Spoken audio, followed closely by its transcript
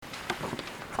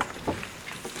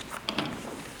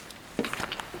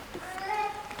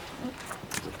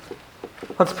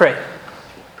Let's pray.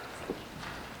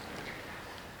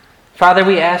 Father,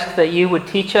 we ask that you would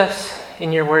teach us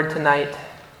in your word tonight,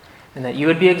 and that you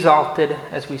would be exalted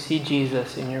as we see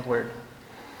Jesus in your word.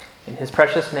 In his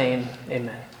precious name,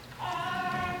 amen.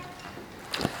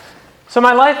 So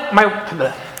my wife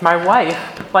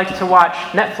likes to watch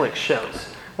Netflix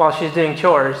shows while she's doing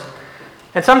chores,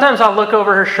 and sometimes I'll look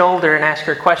over her shoulder and ask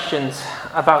her questions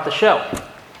about the show.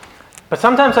 But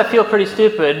sometimes I feel pretty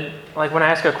stupid, like when I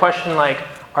ask a question like,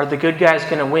 are the good guys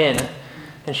going to win?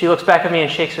 And she looks back at me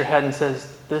and shakes her head and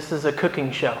says, this is a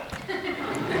cooking show.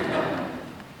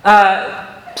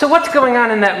 So what's going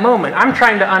on in that moment? I'm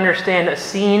trying to understand a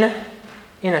scene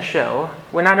in a show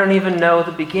when I don't even know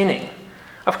the beginning.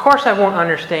 Of course I won't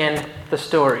understand the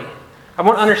story. I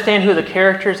won't understand who the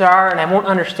characters are, and I won't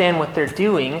understand what they're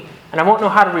doing, and I won't know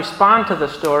how to respond to the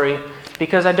story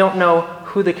because I don't know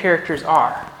who the characters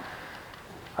are.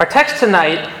 Our text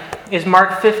tonight is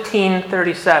Mark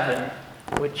 15:37,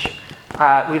 which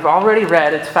we've already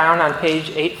read. It's found on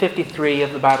page 853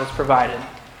 of the Bibles provided.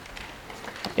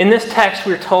 In this text,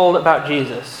 we're told about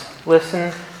Jesus.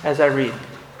 Listen as I read.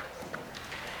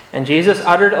 And Jesus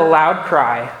uttered a loud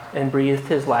cry and breathed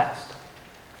his last.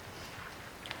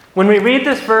 When we read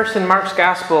this verse in Mark's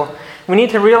Gospel, we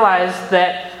need to realize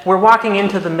that we're walking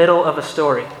into the middle of a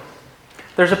story.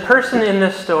 There's a person in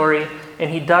this story, and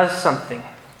he does something.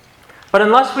 But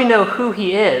unless we know who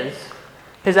he is,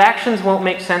 his actions won't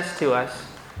make sense to us,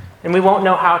 and we won't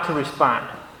know how to respond.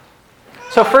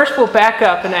 So first we'll back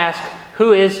up and ask,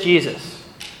 who is Jesus?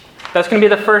 That's going to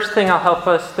be the first thing I'll help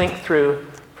us think through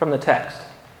from the text.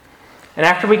 And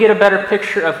after we get a better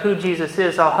picture of who Jesus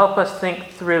is, I'll help us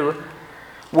think through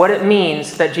what it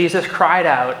means that Jesus cried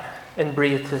out and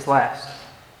breathed his last.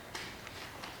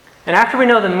 And after we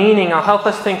know the meaning, I'll help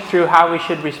us think through how we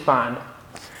should respond.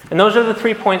 And those are the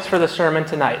 3 points for the sermon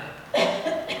tonight.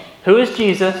 Who is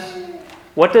Jesus?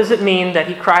 What does it mean that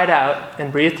he cried out and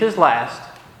breathed his last?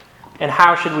 And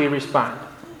how should we respond?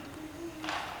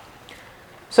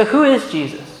 So who is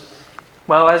Jesus?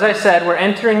 Well, as I said, we're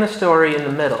entering the story in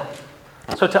the middle.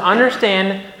 So to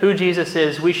understand who Jesus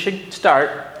is, we should start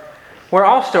where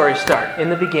all stories start, in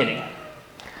the beginning.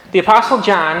 The Apostle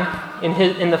John,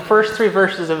 in the first 3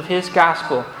 verses of his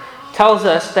gospel, tells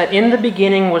us that in the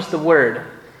beginning was the Word,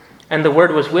 and the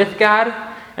Word was with God,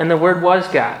 and the Word was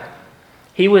God.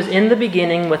 He was in the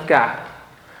beginning with God.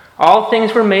 All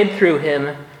things were made through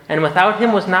him, and without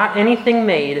him was not anything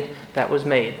made that was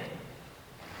made.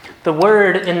 The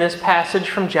Word in this passage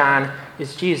from John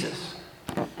is Jesus.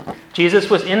 Jesus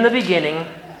was in the beginning,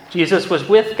 Jesus was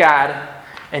with God,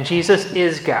 and Jesus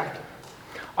is God.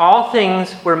 All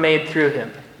things were made through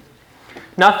him.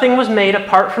 Nothing was made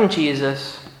apart from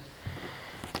Jesus.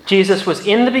 Jesus was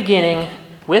in the beginning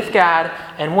with God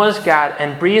and was God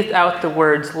and breathed out the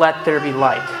words, "Let there be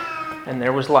light." And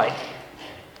there was light.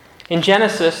 In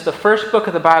Genesis, the first book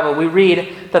of the Bible, we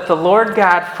read that the Lord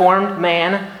God formed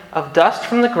man of dust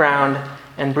from the ground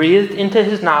and breathed into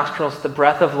his nostrils the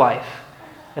breath of life,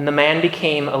 and the man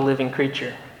became a living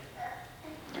creature.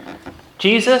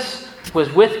 Jesus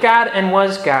was with God and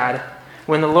was God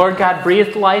when the Lord God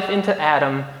breathed life into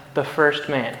Adam, the first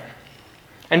man.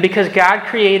 And because God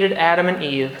created Adam and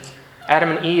Eve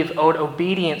owed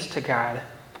obedience to God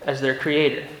as their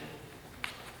creator.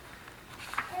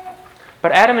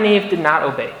 But Adam and Eve did not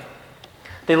obey.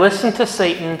 They listened to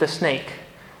Satan, the snake,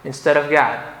 instead of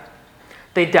God.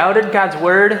 They doubted God's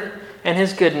word and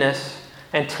his goodness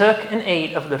and took and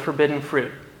ate of the forbidden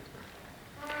fruit.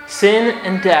 Sin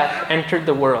and death entered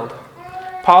the world.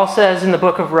 Paul says in the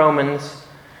book of Romans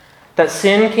that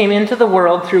sin came into the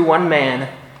world through one man,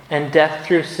 and death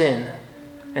through sin.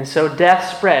 And so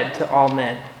death spread to all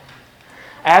men.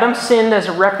 Adam sinned as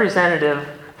a representative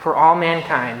for all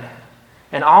mankind,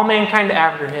 and all mankind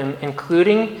after him,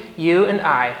 including you and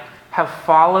I, have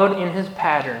followed in his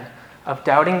pattern of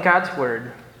doubting God's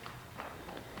word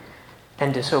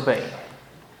and disobeying.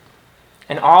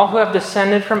 And all who have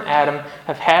descended from Adam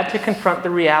have had to confront the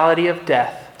reality of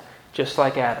death, just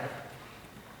like Adam.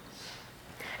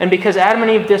 And because Adam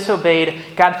and Eve disobeyed,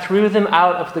 God threw them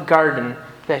out of the garden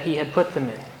that he had put them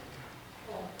in.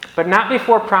 But not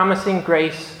before promising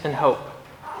grace and hope.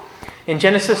 In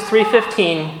Genesis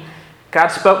 3:15, God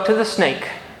spoke to the snake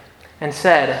and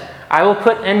said, "I will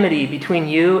put enmity between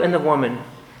you and the woman,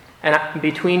 and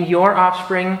between your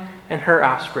offspring and her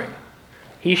offspring.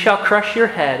 He shall crush your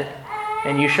head,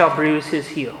 and you shall bruise his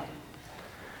heel."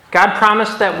 God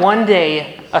promised that one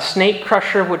day a snake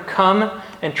crusher would come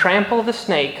and trample the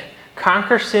snake,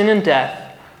 conquer sin and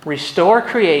death, restore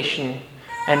creation,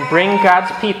 and bring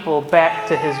God's people back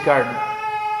to his garden.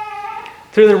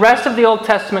 Through the rest of the Old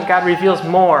Testament, God reveals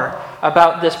more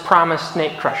about this promised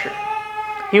snake crusher.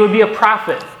 He would be a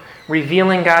prophet,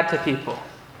 revealing God to people.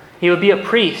 He would be a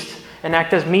priest and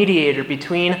act as mediator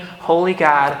between holy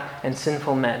God and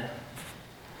sinful men.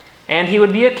 And he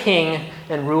would be a king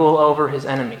and rule over his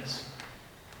enemies.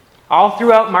 All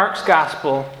throughout Mark's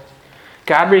gospel,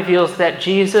 God reveals that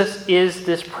Jesus is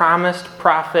this promised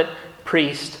prophet,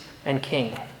 priest, and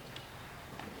king.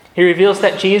 He reveals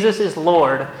that Jesus is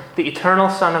Lord, the eternal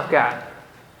Son of God.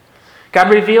 God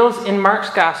reveals in Mark's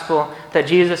gospel that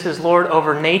Jesus is Lord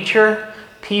over nature,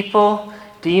 people,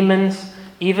 demons,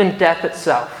 even death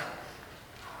itself.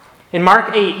 In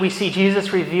Mark 8, we see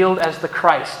Jesus revealed as the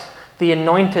Christ, the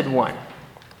anointed one,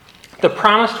 the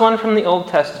promised one from the Old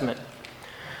Testament.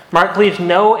 Mark leaves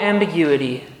no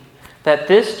ambiguity that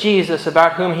this Jesus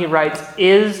about whom he writes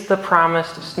is the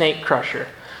promised snake crusher,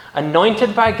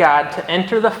 anointed by God to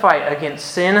enter the fight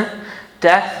against sin,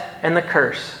 death, and the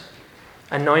curse,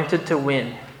 anointed to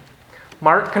win.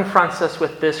 Mark confronts us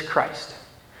with this Christ.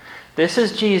 This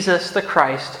is Jesus, the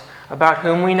Christ, about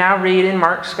whom we now read in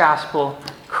Mark's gospel,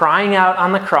 crying out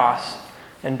on the cross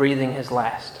and breathing his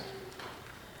last.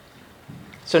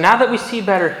 So now that we see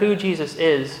better who Jesus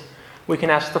is, we can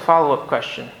ask the follow-up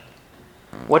question.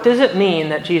 What does it mean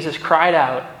that Jesus cried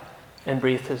out and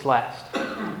breathed his last?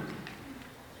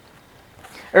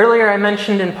 Earlier I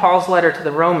mentioned in Paul's letter to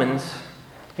the Romans,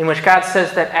 in which God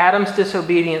says that Adam's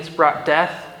disobedience brought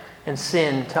death and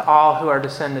sin to all who are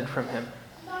descended from him.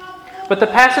 But the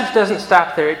passage doesn't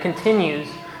stop there. It continues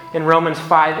in Romans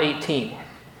 5:18.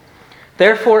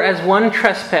 Therefore, as one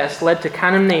trespass led to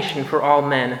condemnation for all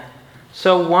men,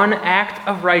 so one act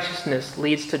of righteousness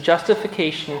leads to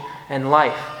justification and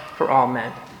life for all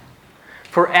men.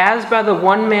 For as by the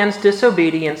one man's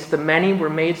disobedience the many were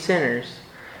made sinners,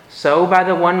 so by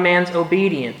the one man's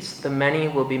obedience the many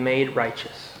will be made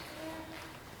righteous.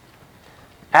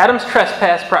 Adam's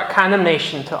trespass brought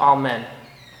condemnation to all men,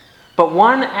 but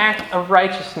one act of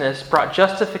righteousness brought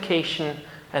justification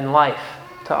and life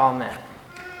to all men.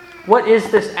 What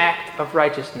is this act of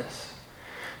righteousness?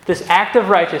 This act of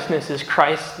righteousness is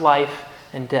Christ's life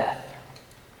and death.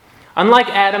 Unlike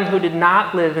Adam, who did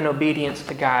not live in obedience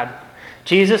to God,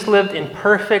 Jesus lived in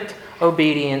perfect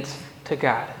obedience to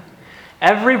God.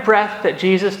 Every breath that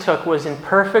Jesus took was in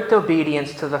perfect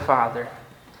obedience to the Father.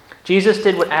 Jesus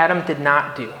did what Adam did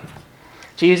not do.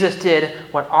 Jesus did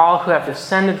what all who have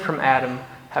descended from Adam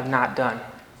have not done.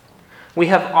 We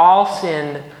have all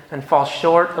sinned and fall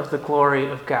short of the glory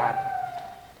of God.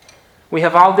 We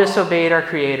have all disobeyed our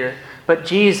Creator, but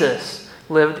Jesus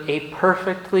lived a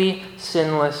perfectly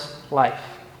sinless life.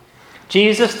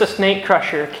 Jesus, the snake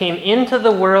crusher, came into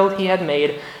the world he had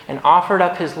made and offered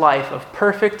up his life of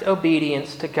perfect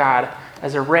obedience to God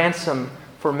as a ransom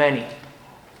for many.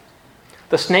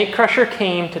 The snake crusher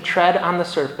came to tread on the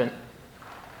serpent,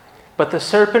 but the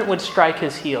serpent would strike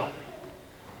his heel.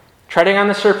 Treading on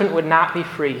the serpent would not be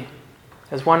free.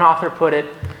 As one author put it,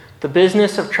 the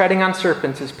business of treading on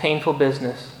serpents is painful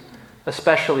business,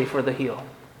 especially for the heel.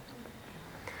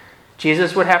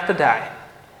 Jesus would have to die.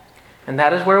 And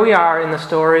that is where we are in the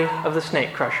story of the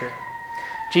snake crusher.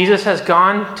 Jesus has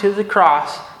gone to the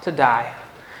cross to die,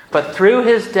 but through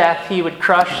his death he would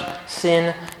crush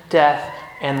sin, death,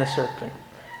 and the serpent.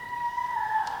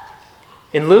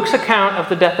 In Luke's account of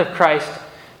the death of Christ,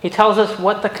 he tells us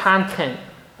what the content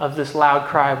of this loud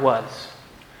cry was.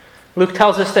 Luke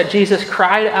tells us that Jesus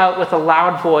cried out with a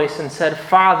loud voice and said,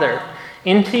 "Father,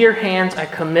 into your hands I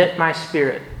commit my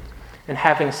spirit." And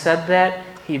having said that,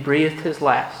 he breathed his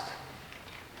last.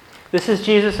 This is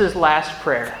Jesus' last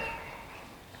prayer.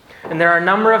 And there are a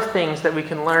number of things that we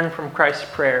can learn from Christ's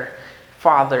prayer.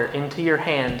 "Father, into your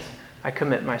hands I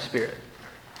commit my spirit."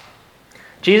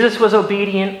 Jesus was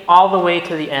obedient all the way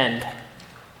to the end.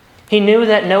 He knew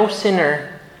that no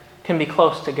sinner can be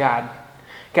close to God.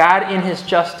 God, in his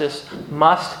justice,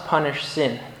 must punish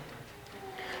sin.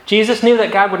 Jesus knew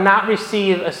that God would not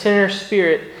receive a sinner's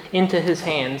spirit into his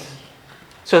hands.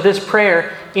 So this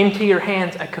prayer, "Into your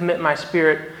hands I commit my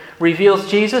spirit,"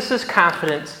 reveals Jesus'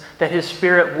 confidence that his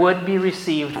spirit would be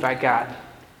received by God.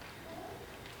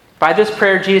 By this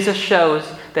prayer, Jesus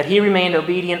shows that he remained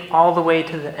obedient all the way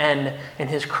to the end, and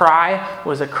his cry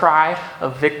was a cry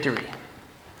of victory.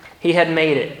 He had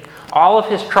made it. All of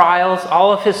his trials,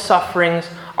 all of his sufferings,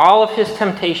 all of his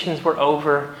temptations were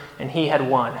over, and he had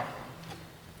won.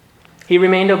 He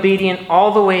remained obedient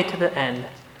all the way to the end.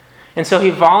 And so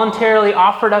he voluntarily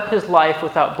offered up his life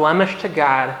without blemish to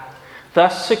God,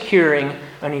 thus securing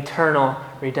an eternal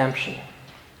redemption.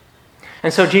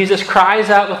 And so Jesus cries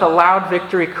out with a loud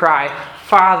victory cry,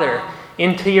 "Father,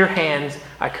 into your hands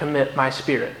I commit my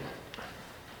spirit."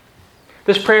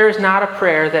 This prayer is not a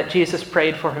prayer that Jesus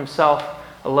prayed for himself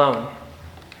alone.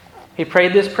 He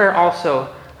prayed this prayer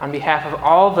also on behalf of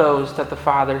all those that the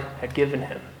Father had given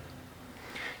him.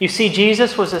 You see,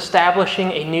 Jesus was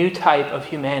establishing a new type of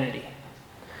humanity.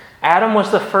 Adam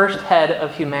was the first head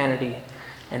of humanity,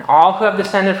 and all who have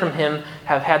descended from him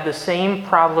have had the same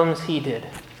problems he did: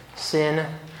 sin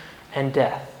and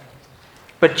death.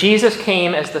 But Jesus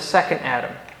came as the second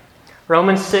Adam.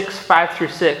 Romans 6,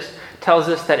 5-6 tells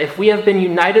us that if we have been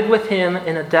united with him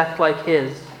in a death like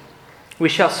his, we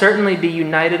shall certainly be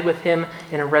united with him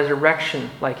in a resurrection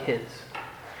like his.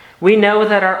 We know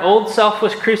that our old self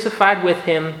was crucified with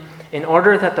him in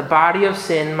order that the body of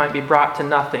sin might be brought to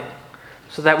nothing,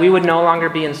 so that we would no longer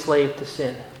be enslaved to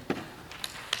sin.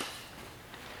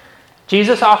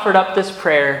 Jesus offered up this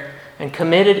prayer and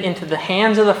committed into the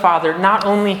hands of the Father not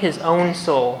only his own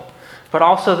soul, but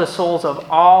also the souls of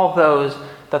all those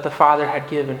that the Father had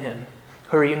given him,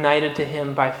 who are united to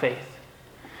him by faith.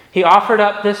 He offered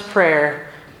up this prayer,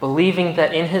 believing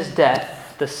that in his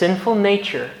death, the sinful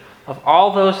nature of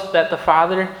all those that the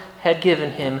Father had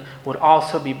given him would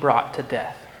also be brought to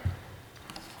death.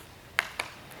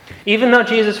 Even though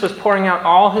Jesus was pouring out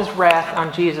all his wrath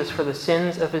on Jesus for the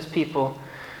sins of his people,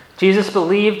 Jesus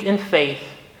believed in faith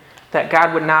that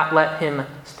God would not let him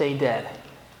stay dead.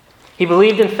 He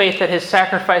believed in faith that his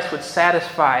sacrifice would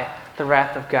satisfy the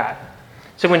wrath of God.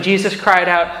 So when Jesus cried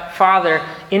out, "Father,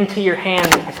 into your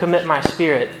hands I commit my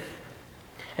spirit,"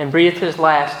 and breathed his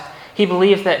last, he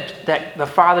believed that the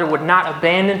Father would not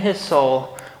abandon his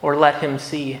soul or let him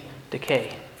see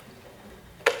decay.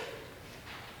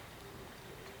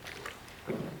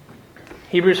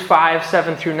 Hebrews 5,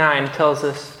 7-9 tells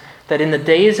us that in the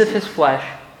days of his flesh,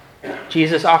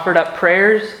 Jesus offered up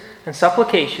prayers and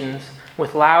supplications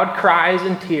with loud cries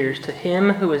and tears to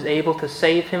him who was able to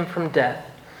save him from death,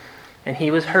 and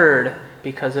he was heard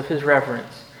because of his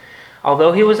reverence.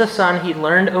 Although he was a son, he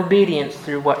learned obedience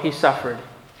through what he suffered,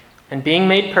 and being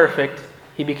made perfect,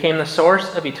 he became the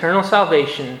source of eternal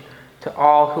salvation to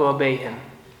all who obey him.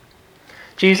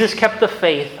 Jesus kept the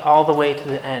faith all the way to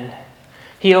the end.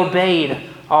 He obeyed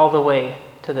all the way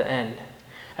to the end.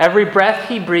 Every breath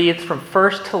he breathed from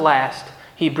first to last,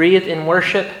 he breathed in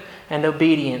worship and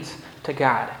obedience to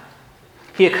God.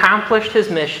 He accomplished his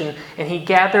mission, and he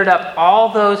gathered up all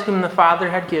those whom the Father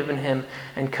had given him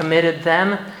and committed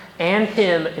them and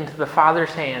him into the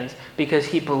Father's hands because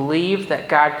he believed that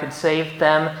God could save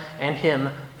them and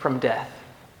him from death.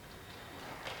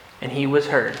 And he was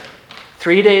heard.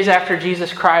 3 days after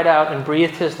Jesus cried out and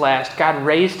breathed his last, God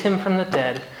raised him from the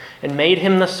dead and made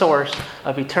him the source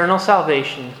of eternal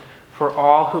salvation for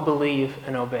all who believe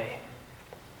and obey.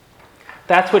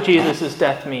 That's what Jesus'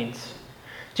 death means.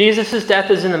 Jesus'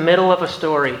 death is in the middle of a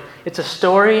story. It's a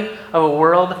story of a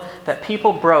world that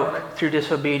people broke through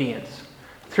disobedience.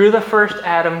 Through the first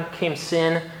Adam came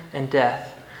sin and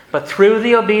death. But through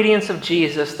the obedience of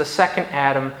Jesus, the second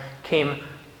Adam, came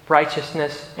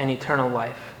righteousness and eternal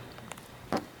life.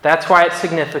 That's why it's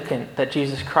significant that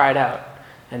Jesus cried out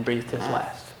and breathed his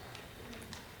last.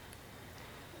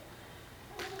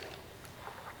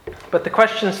 But the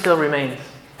question still remains,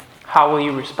 how will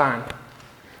you respond?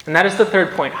 And that is the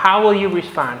third point. How will you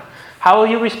respond? How will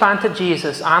you respond to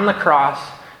Jesus on the cross,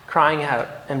 crying out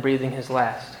and breathing his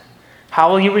last? How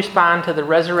will you respond to the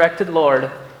resurrected Lord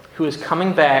who is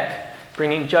coming back,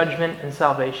 bringing judgment and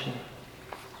salvation?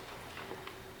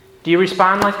 Do you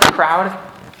respond like the crowd?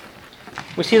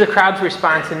 We see the crowd's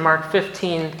response in Mark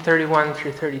 15,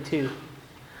 31-32.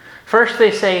 First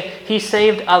they say, "He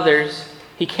saved others,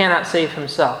 he cannot save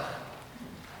himself."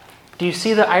 Do you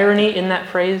see the irony in that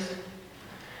phrase?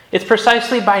 It's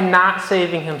precisely by not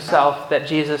saving himself that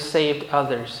Jesus saved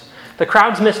others. The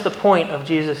crowds missed the point of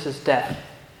Jesus' death.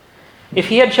 If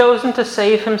he had chosen to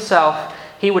save himself,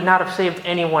 he would not have saved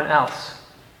anyone else.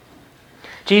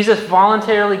 Jesus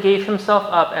voluntarily gave himself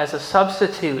up as a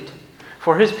substitute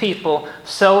for his people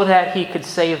so that he could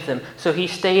save them. So he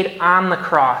stayed on the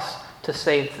cross to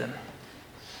save them.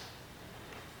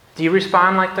 Do you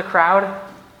respond like the crowd?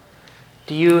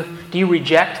 Do you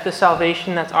reject the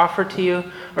salvation that's offered to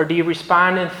you? Or do you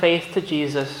respond in faith to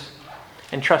Jesus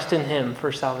and trust in him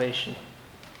for salvation?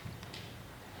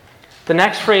 The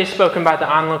next phrase spoken by the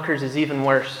onlookers is even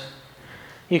worse.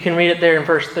 You can read it there in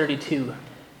verse 32.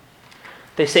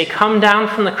 They say, "Come down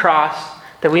from the cross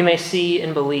that we may see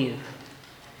and believe."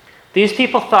 These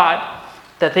people thought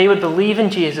that they would believe in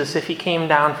Jesus if he came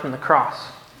down from the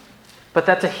cross. But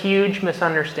that's a huge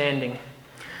misunderstanding.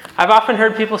 I've often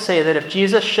heard people say that if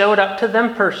Jesus showed up to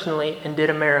them personally and did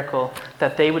a miracle,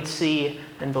 that they would see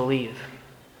and believe.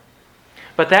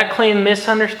 But that claim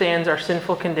misunderstands our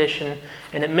sinful condition,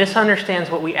 and it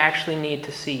misunderstands what we actually need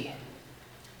to see.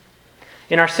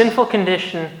 In our sinful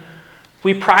condition,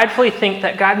 we pridefully think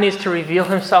that God needs to reveal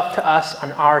himself to us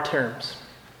on our terms.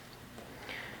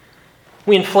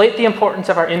 We inflate the importance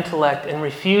of our intellect and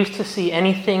refuse to see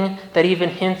anything that even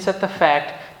hints at the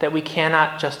fact that we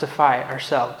cannot justify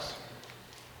ourselves,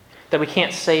 that we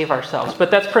can't save ourselves. But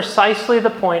that's precisely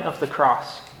the point of the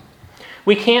cross.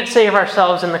 We can't save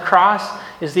ourselves, and the cross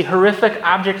is the horrific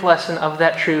object lesson of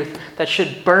that truth that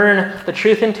should burn the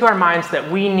truth into our minds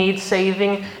that we need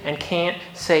saving and can't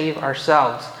save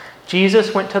ourselves.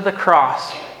 Jesus went to the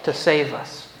cross to save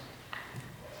us.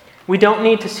 We don't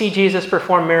need to see Jesus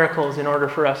perform miracles in order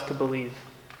for us to believe.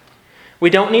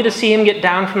 We don't need to see him get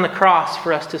down from the cross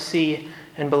for us to see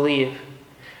and believe.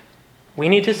 We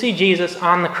need to see Jesus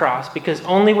on the cross, because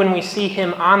only when we see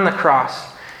him on the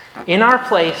cross, in our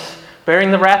place,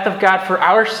 bearing the wrath of God for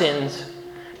our sins,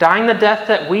 dying the death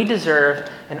that we deserve,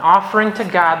 and offering to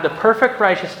God the perfect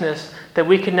righteousness that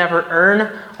we could never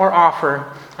earn or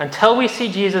offer, until we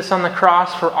see Jesus on the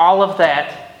cross for all of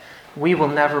that, we will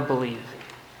never believe.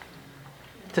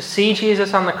 To see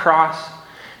Jesus on the cross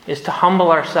is to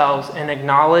humble ourselves and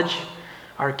acknowledge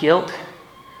our guilt,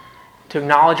 to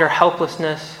acknowledge our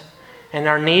helplessness, and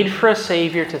our need for a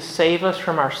Savior to save us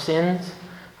from our sins,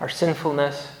 our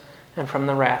sinfulness, and from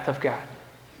the wrath of God.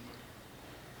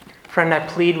 Friend, I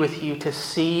plead with you to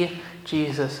see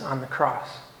Jesus on the cross.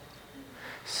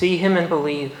 See him and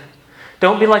believe.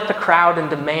 Don't be like the crowd and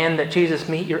demand that Jesus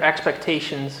meet your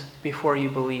expectations before you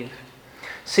believe.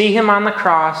 See him on the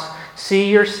cross,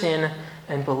 see your sin,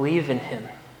 and believe in him.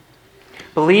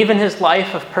 Believe in his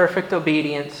life of perfect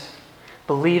obedience.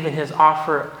 Believe in his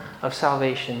offer of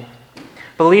salvation.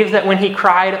 Believe that when he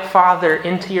cried, "Father,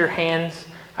 into your hands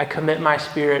I commit my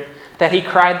spirit," that he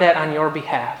cried that on your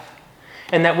behalf.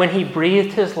 And that when he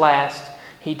breathed his last,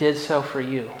 he did so for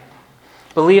you.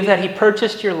 Believe that he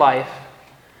purchased your life,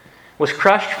 was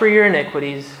crushed for your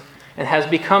iniquities, and has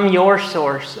become your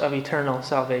source of eternal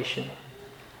salvation.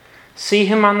 See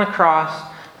him on the cross,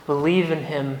 believe in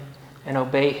him, and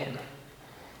obey him.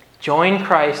 Join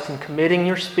Christ in committing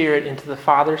your spirit into the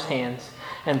Father's hands,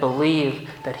 and believe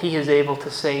that he is able to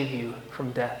save you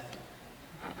from death.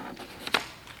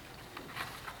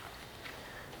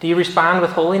 Do you respond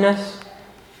with holiness?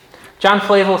 John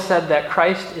Flavel said that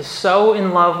Christ is so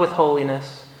in love with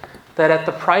holiness that at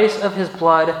the price of his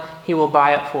blood, he will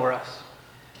buy it for us.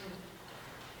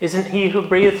 Isn't he who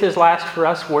breathed his last for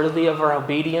us worthy of our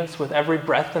obedience with every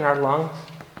breath in our lungs?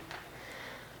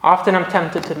 Often I'm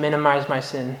tempted to minimize my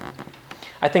sin.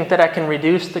 I think that I can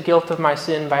reduce the guilt of my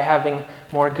sin by having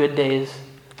more good days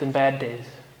than bad days.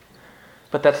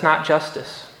 But that's not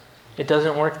justice. It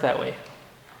doesn't work that way.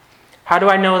 How do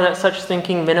I know that such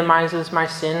thinking minimizes my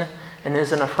sin and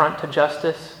is an affront to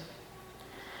justice?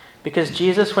 Because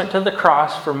Jesus went to the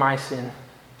cross for my sin.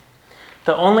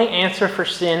 The only answer for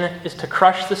sin is to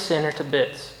crush the sinner to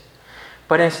bits.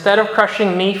 But instead of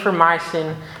crushing me for my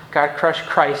sin, God crushed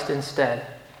Christ instead.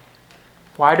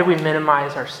 Why do we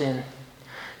minimize our sin?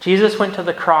 Jesus went to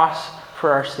the cross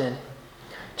for our sin.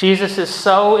 Jesus is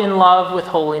so in love with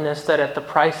holiness that at the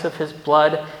price of his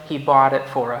blood, he bought it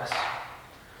for us.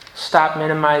 Stop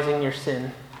minimizing your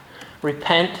sin.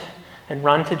 Repent and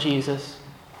run to Jesus.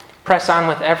 Press on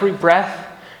with every breath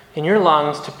in your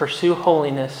lungs to pursue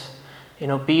holiness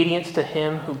in obedience to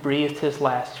him who breathed his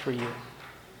last for you.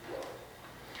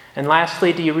 And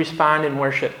lastly, do you respond in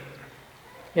worship?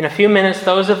 In a few minutes,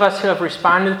 those of us who have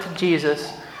responded to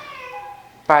Jesus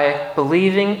by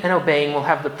believing and obeying will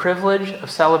have the privilege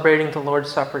of celebrating the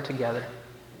Lord's Supper together.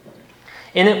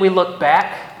 In it, we look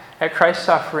back at Christ's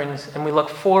sufferings, and we look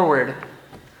forward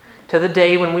to the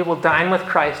day when we will dine with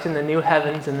Christ in the new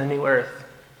heavens and the new earth.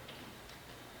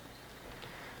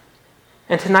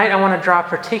 And tonight I want to draw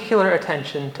particular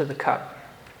attention to the cup.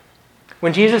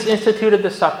 When Jesus instituted the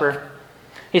supper,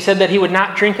 he said that he would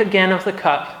not drink again of the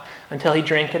cup until he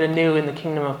drank it anew in the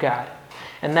kingdom of God.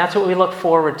 And that's what we look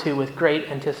forward to with great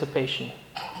anticipation.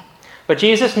 But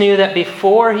Jesus knew that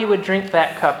before he would drink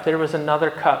that cup, there was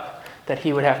another cup that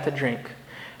he would have to drink.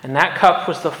 And that cup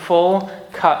was the full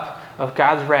cup of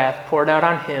God's wrath poured out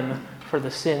on him for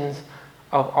the sins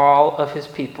of all of his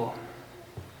people.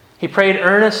 He prayed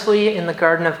earnestly in the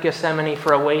Garden of Gethsemane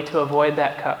for a way to avoid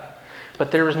that cup.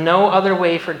 But there was no other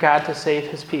way for God to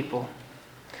save his people.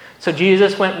 So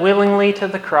Jesus went willingly to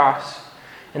the cross,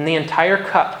 and the entire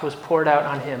cup was poured out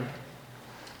on him.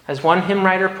 As one hymn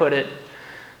writer put it,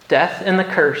 "Death and the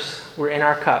curse were in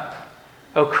our cup.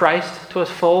 O Christ, 'twas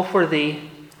full for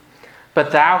thee.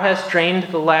 But thou hast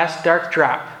drained the last dark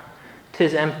drop.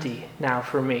 'Tis empty now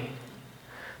for me.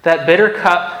 That bitter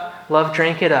cup, love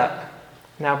drank it up.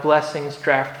 Now blessings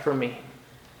draft for me.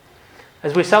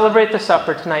 As we celebrate the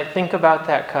supper tonight, think about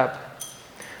that cup.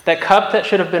 That cup that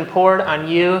should have been poured on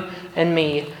you and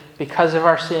me because of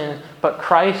our sin, but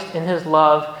Christ in his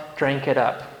love drank it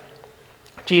up.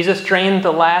 Jesus drained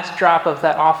the last drop of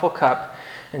that awful cup,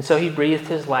 and so he breathed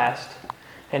his last.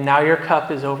 And now your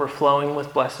cup is overflowing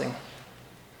with blessing.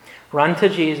 Run to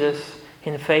Jesus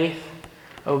in faith,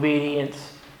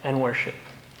 obedience, and worship.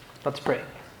 Let's pray.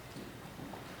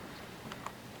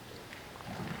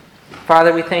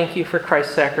 Father, we thank you for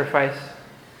Christ's sacrifice.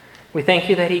 We thank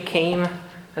you that he came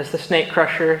as the snake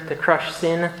crusher to crush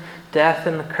sin, death,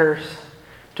 and the curse,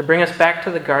 to bring us back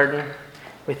to the garden.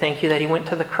 We thank you that he went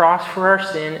to the cross for our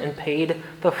sin and paid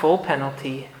the full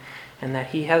penalty, and that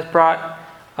he has brought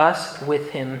us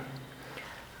with him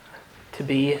to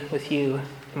be with you.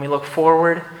 And we look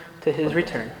forward to his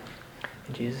return.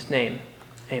 In Jesus' name,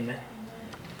 amen.